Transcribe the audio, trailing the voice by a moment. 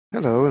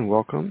Hello and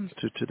welcome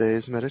to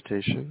today's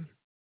meditation.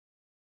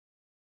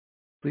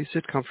 Please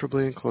sit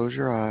comfortably and close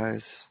your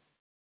eyes.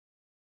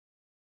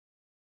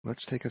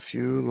 Let's take a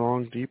few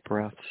long, deep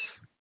breaths,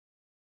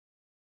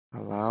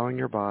 allowing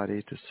your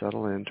body to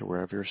settle into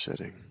wherever you're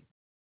sitting.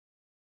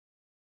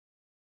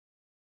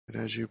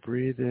 And as you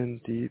breathe in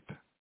deep,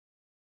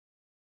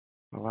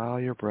 allow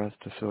your breath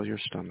to fill your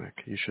stomach.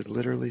 You should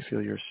literally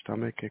feel your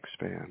stomach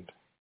expand.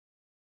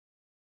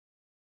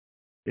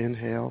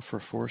 Inhale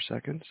for 4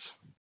 seconds.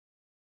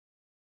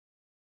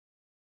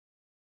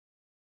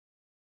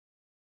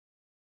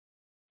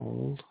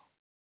 Hold.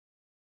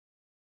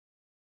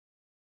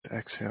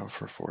 Exhale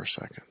for 4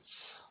 seconds.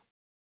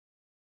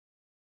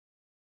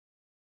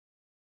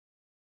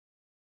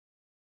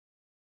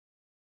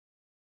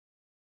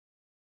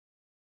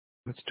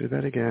 Let's do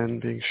that again,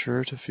 being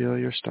sure to feel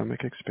your stomach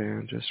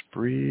expand. Just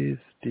breathe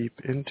deep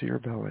into your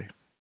belly.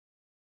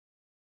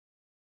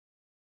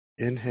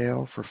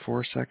 Inhale for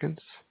 4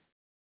 seconds.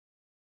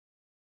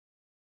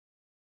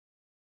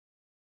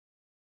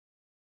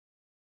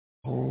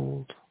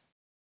 Hold.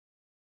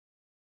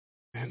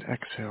 And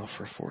exhale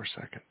for 4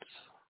 seconds.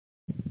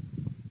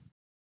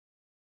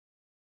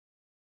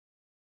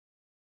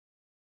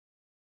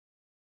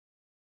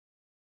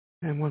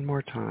 And one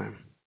more time.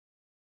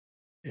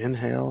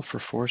 Inhale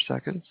for 4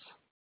 seconds.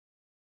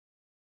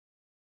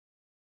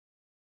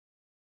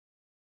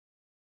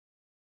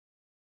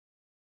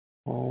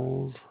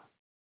 Hold.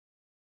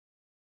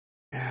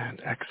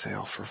 And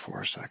exhale for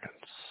 4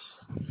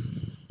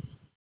 seconds.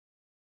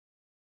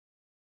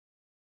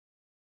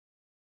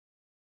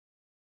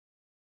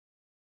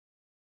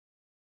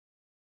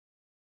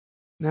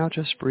 Now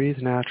just breathe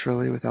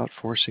naturally without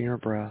forcing your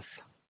breath.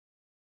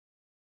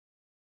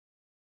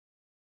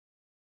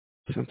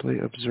 Simply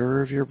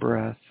observe your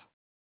breath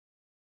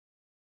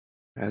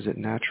as it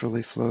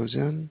naturally flows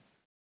in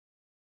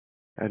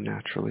and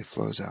naturally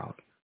flows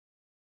out.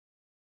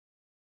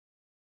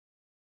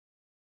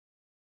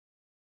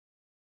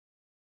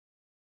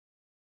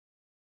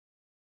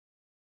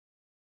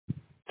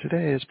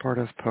 Today is part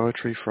of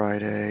Poetry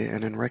Friday,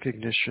 and in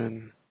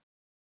recognition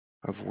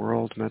of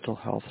World Mental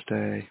Health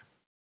Day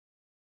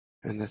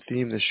and the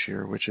theme this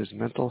year, which is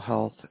Mental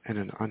Health in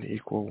an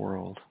Unequal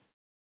World.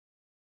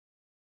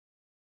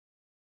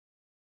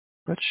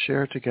 Let's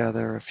share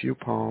together a few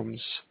poems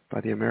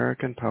by the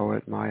American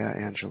poet Maya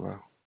Angelou.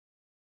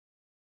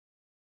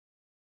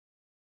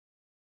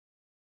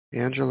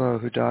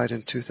 Angelou, who died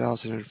in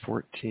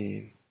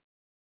 2014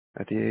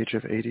 at the age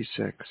of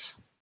 86,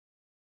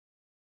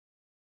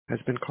 has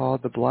been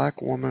called the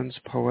Black Woman's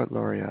Poet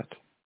Laureate.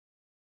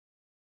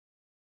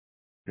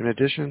 In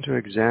addition to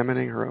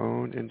examining her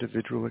own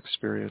individual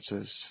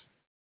experiences,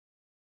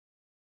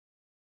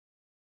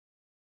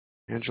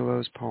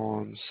 Angelou's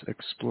poems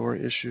explore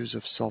issues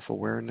of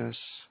self-awareness,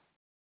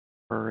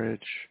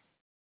 courage,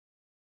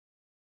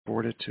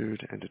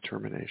 fortitude, and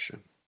determination.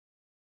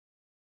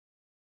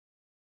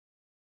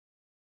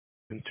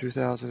 In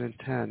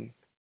 2010,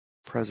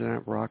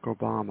 President Barack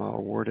Obama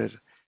awarded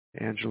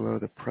Angelou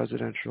the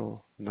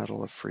Presidential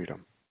Medal of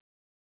Freedom.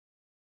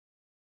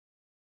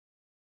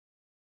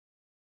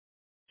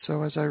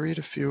 So as I read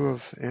a few of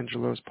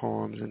Angelou's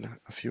poems and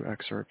a few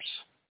excerpts,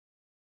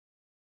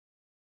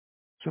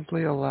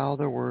 simply allow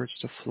the words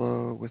to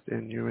flow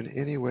within you in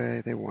any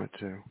way they want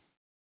to,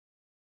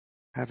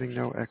 having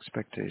no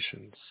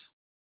expectations.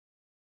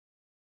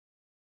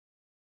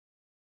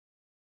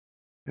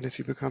 And if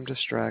you become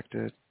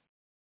distracted,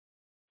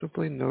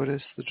 simply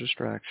notice the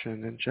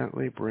distraction and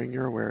gently bring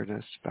your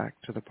awareness back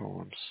to the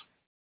poems.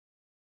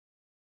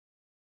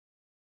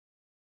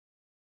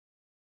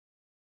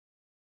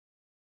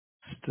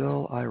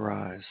 Still I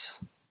rise.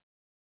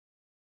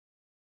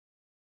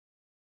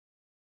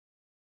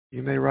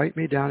 You may write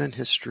me down in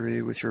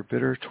history with your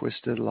bitter,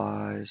 twisted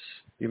lies.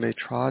 You may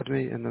trod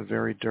me in the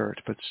very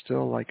dirt, but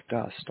still like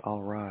dust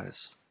I'll rise.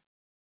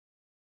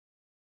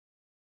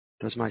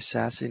 Does my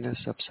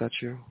sassiness upset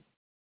you?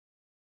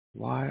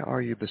 Why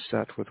are you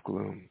beset with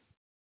gloom?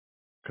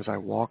 Because I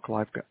walk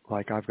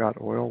like I've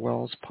got oil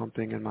wells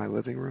pumping in my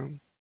living room?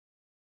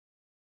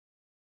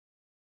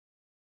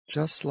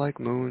 Just like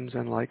moons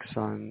and like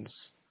suns,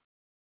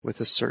 with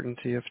the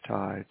certainty of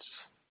tides,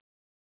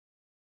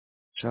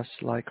 just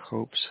like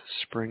hopes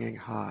springing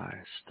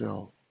high,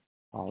 still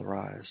I'll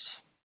rise.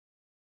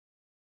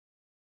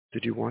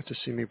 Did you want to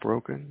see me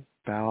broken,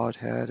 bowed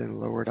head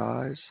and lowered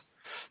eyes,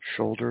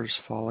 shoulders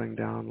falling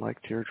down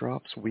like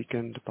teardrops,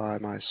 weakened by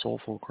my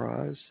soulful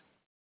cries?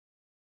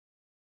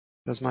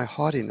 Does my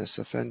haughtiness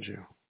offend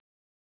you?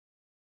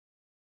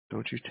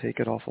 Don't you take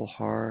it awful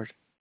hard,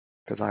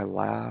 'cause I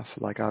laugh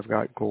like I've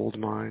got gold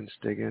mines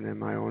digging in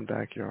my own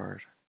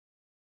backyard?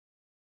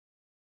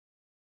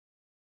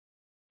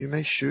 You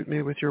may shoot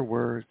me with your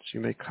words, you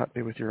may cut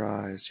me with your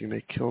eyes, you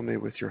may kill me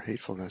with your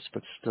hatefulness,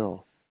 but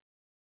still,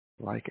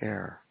 like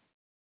air,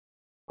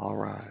 I'll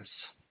rise.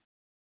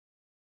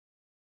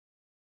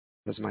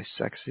 Does my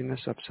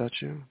sexiness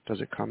upset you?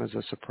 Does it come as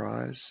a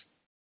surprise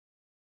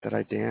that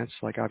I dance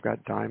like I've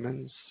got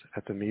diamonds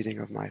at the meeting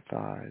of my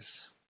thighs?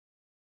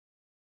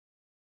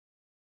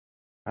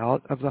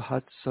 Out of the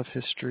huts of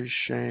history's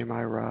shame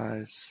I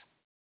rise.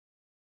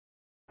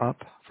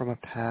 Up from a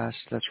past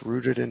that's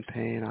rooted in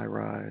pain I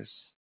rise.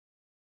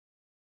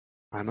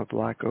 I'm a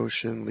black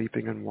ocean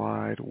leaping and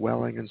wide,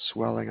 welling and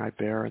swelling I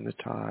bear in the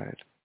tide.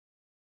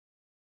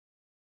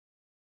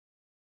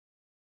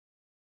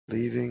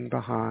 Leaving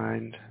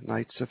behind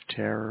nights of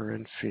terror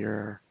and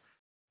fear,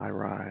 I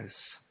rise.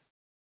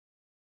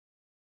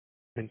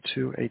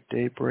 Into a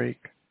daybreak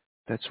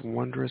that's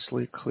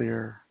wondrously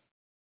clear,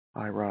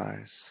 I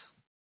rise.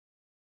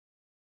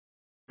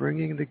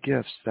 Bringing the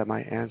gifts that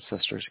my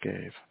ancestors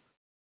gave.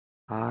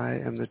 I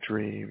am the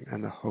dream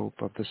and the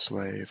hope of the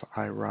slave.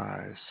 I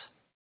rise.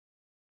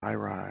 I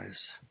rise.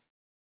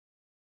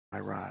 I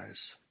rise.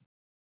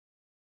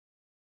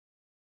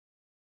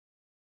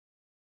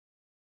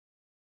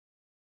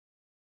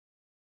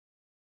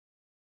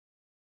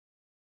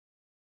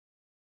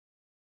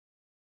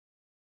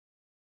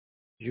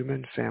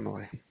 Human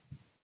family.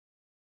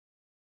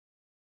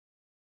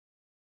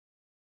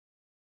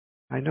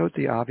 I note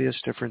the obvious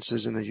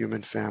differences in the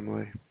human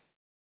family.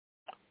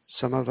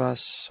 Some of us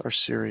are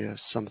serious,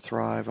 some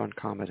thrive on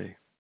comedy.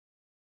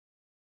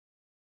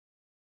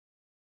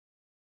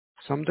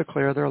 Some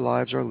declare their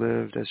lives are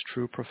lived as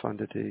true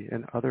profundity,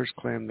 and others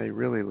claim they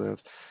really live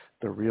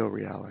the real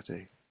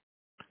reality.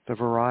 The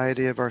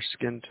variety of our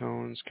skin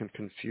tones can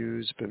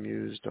confuse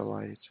bemused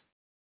delight.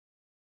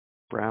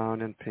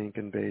 Brown and pink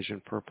and beige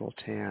and purple,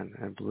 tan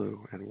and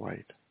blue and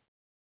white.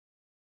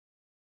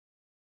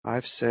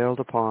 I've sailed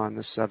upon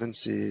the seven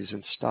seas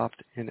and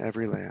stopped in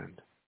every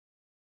land.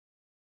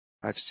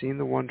 I've seen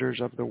the wonders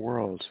of the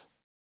world,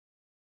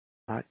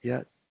 not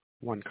yet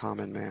one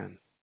common man.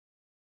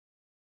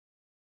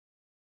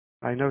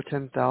 I know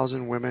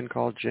 10,000 women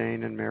called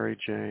Jane and Mary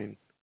Jane,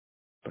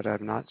 but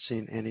I've not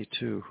seen any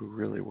two who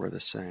really were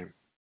the same.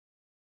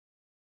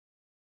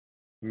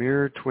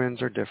 Mirrored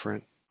twins are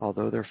different,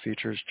 although their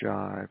features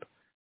jibe,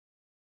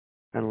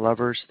 and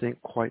lovers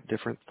think quite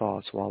different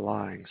thoughts while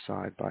lying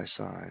side by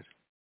side.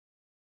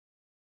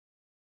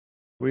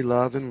 We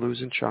love and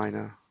lose in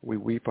China, we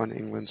weep on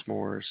England's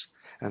moors,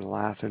 and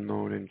laugh and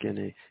moan in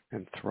Guinea,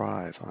 and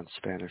thrive on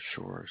Spanish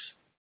shores.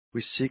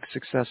 We seek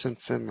success in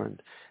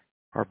Finland,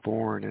 are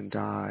born and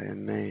die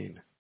in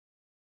Maine.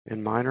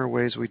 In minor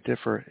ways we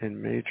differ,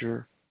 in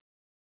major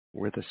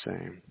we're the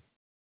same.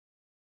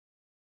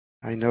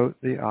 I note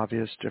the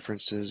obvious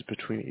differences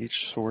between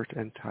each sort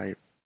and type,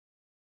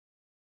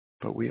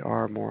 but we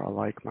are more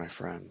alike, my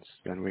friends,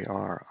 than we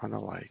are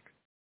unalike.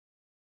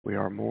 We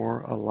are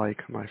more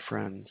alike, my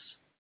friends,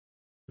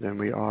 than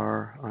we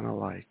are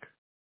unalike.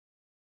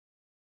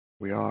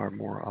 We are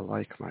more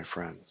alike, my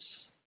friends,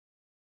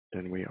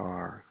 than we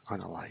are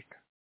unalike.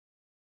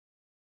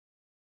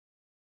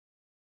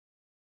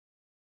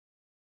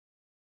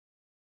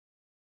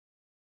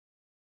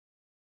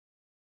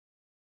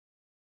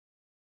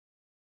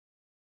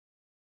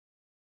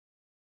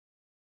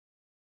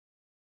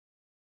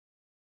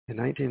 In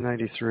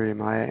 1993,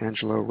 Maya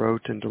Angelou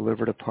wrote and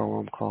delivered a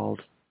poem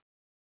called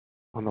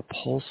On the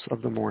Pulse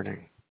of the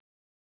Morning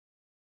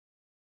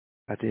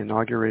at the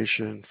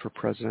inauguration for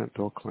President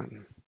Bill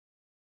Clinton.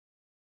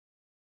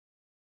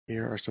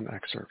 Here are some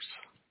excerpts.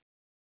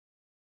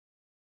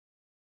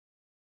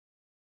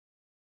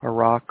 A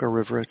rock, a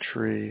river, a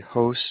tree,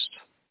 host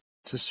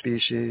to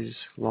species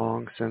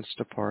long since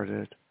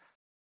departed,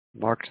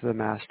 marked the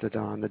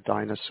mastodon, the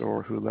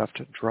dinosaur who left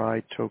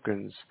dried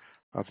tokens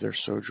of their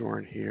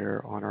sojourn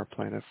here on our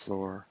planet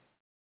floor.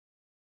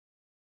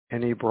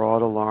 Any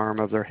broad alarm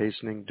of their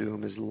hastening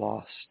doom is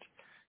lost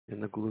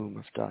in the gloom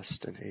of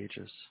dust and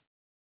ages.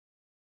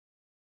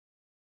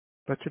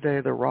 But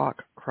today the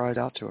rock cried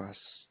out to us,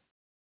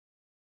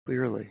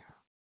 clearly,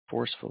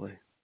 forcefully,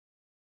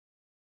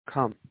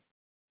 "Come,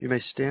 you may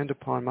stand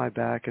upon my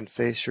back and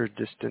face your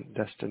distant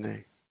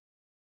destiny.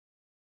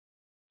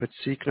 But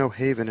seek no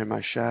haven in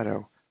my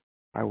shadow.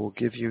 I will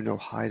give you no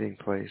hiding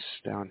place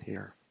down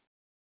here.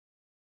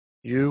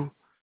 You,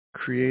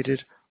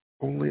 created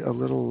only a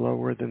little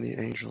lower than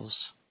the angels,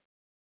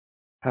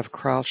 have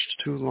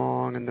crouched too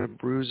long in the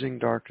bruising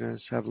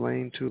darkness, have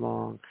lain too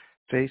long,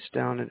 face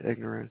down in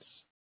ignorance,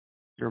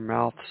 your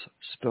mouths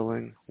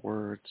spilling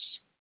words.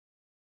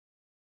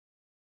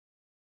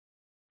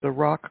 The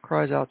rock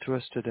cries out to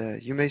us today,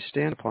 you may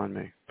stand upon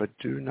me, but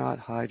do not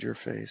hide your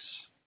face.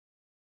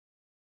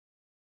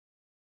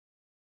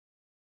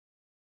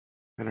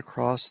 And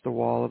across the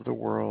wall of the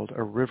world,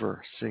 a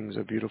river sings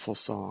a beautiful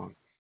song.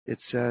 It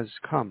says,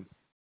 come,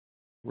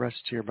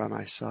 rest here by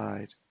my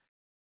side.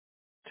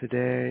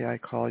 Today I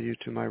call you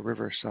to my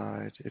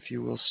riverside, if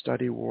you will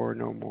study war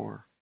no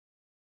more.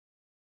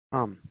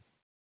 Come,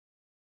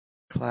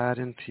 clad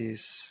in peace,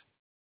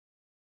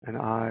 and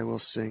I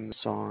will sing the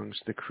songs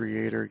the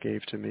Creator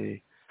gave to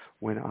me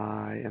when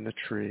I and the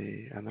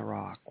tree and the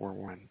rock were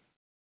one.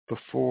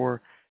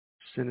 Before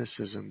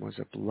cynicism was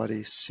a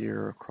bloody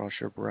sear across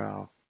your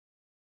brow,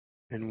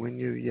 and when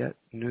you yet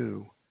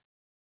knew,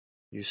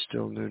 you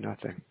still knew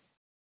nothing.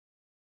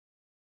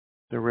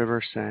 The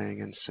river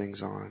sang and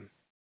sings on.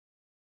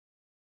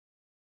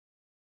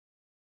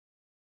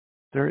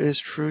 There is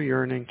true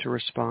yearning to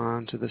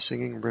respond to the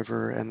singing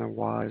river and the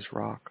wise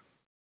rock.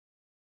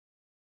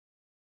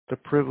 The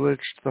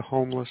privileged, the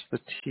homeless, the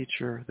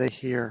teacher,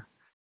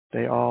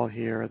 they all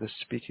hear the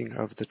speaking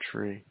of the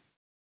tree.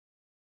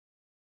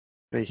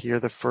 They hear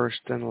the first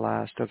and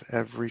last of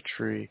every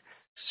tree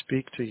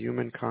speak to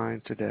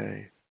humankind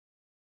today.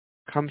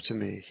 Come to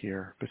me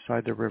here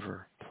beside the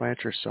river.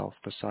 Plant yourself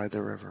beside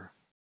the river.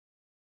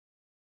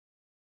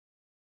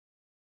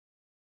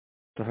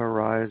 The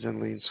horizon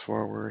leans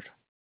forward,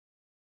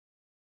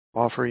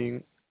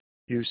 offering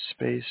you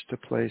space to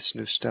place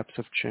new steps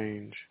of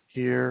change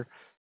here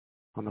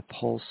on the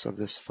pulse of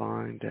this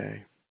fine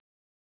day.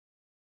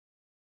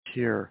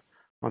 Here,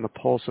 on the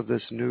pulse of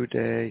this new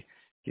day,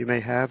 you may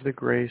have the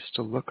grace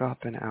to look up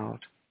and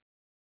out,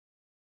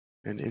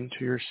 and into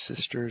your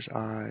sister's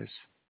eyes,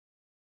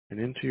 and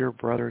into your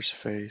brother's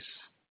face,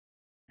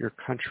 your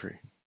country,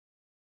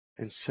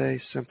 and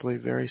say simply,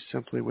 very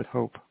simply with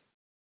hope,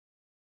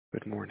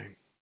 good morning.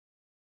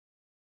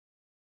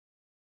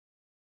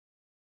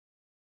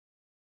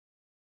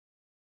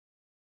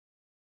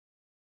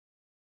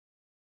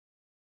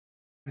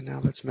 And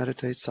now let's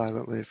meditate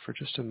silently for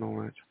just a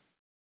moment,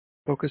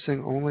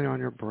 focusing only on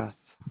your breath.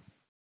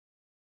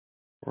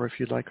 Or if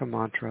you'd like a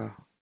mantra,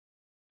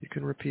 you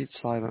can repeat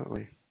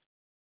silently.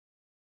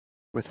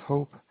 With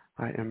hope,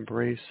 I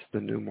embrace the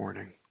new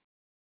morning.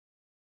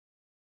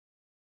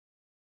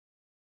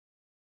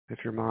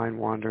 If your mind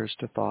wanders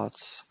to thoughts,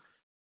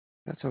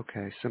 that's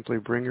okay. Simply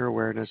bring your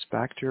awareness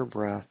back to your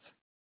breath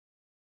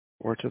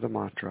or to the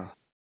mantra.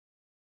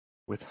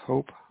 With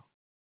hope,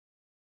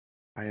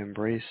 I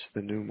embrace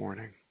the new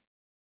morning.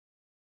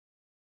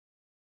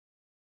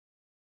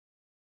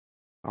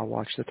 I'll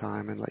watch the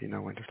time and let you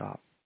know when to stop.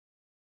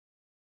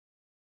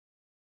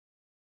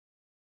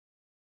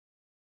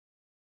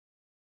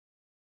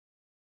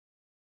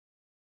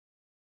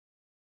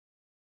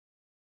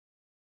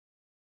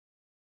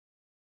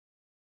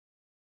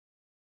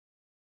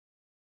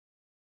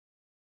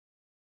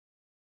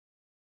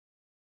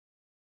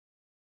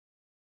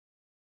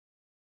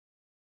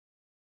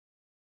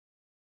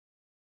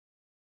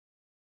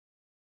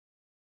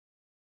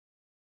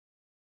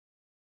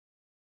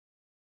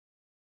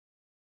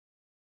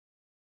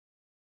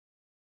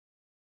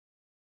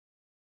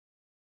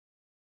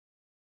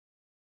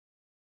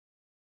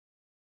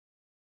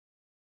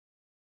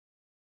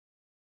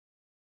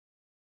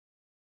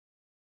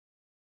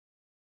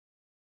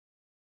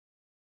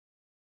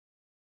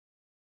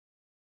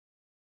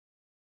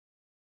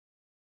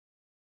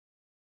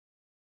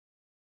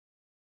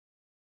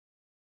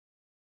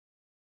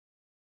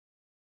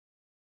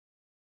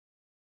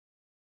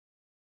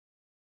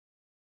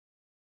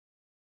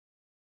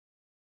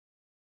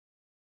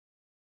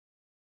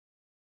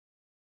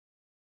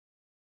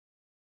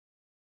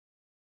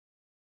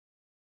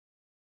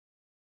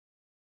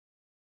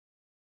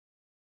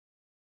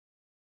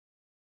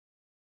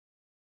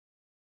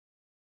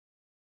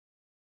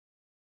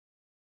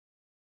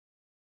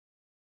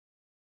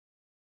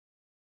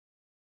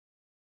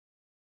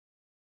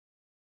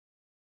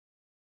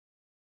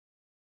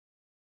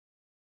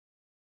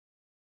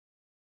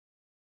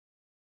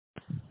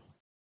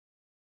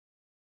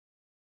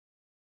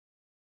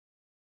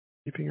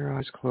 Keeping your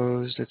eyes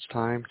closed, it's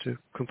time to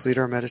complete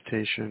our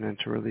meditation and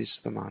to release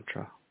the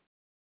mantra.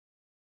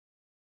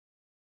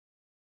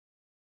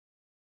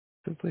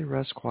 Simply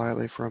rest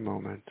quietly for a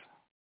moment,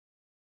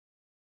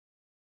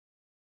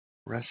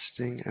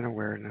 resting in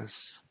awareness,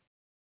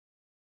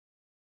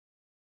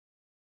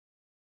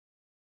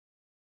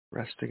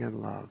 resting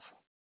in love.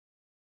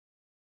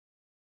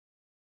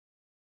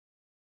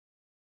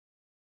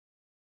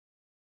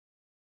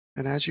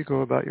 And as you go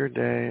about your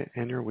day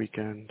and your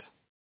weekend,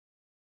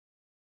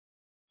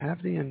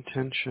 have the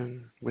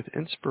intention, with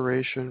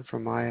inspiration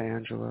from Maya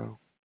Angelou,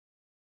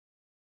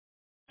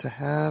 to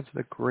have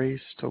the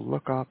grace to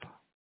look up,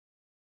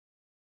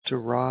 to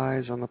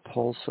rise on the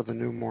pulse of a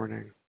new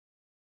morning,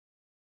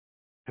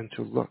 and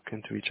to look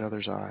into each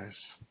other's eyes.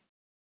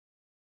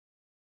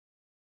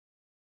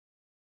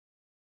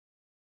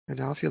 And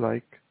now, if you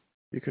like,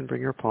 you can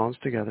bring your palms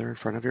together in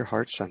front of your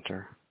heart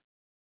center.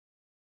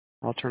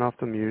 I'll turn off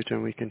the mute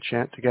and we can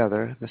chant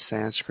together the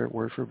Sanskrit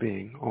word for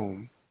being,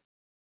 Om.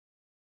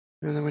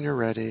 And then when you're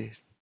ready,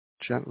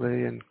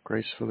 gently and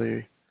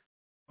gracefully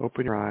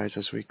open your eyes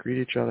as we greet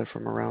each other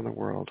from around the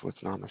world with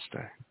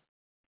Namaste.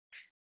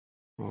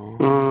 Om.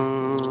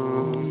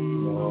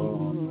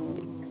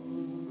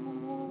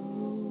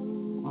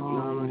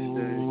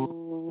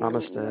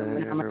 Namaste.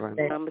 Namaste, everyone.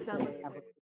 Namaste.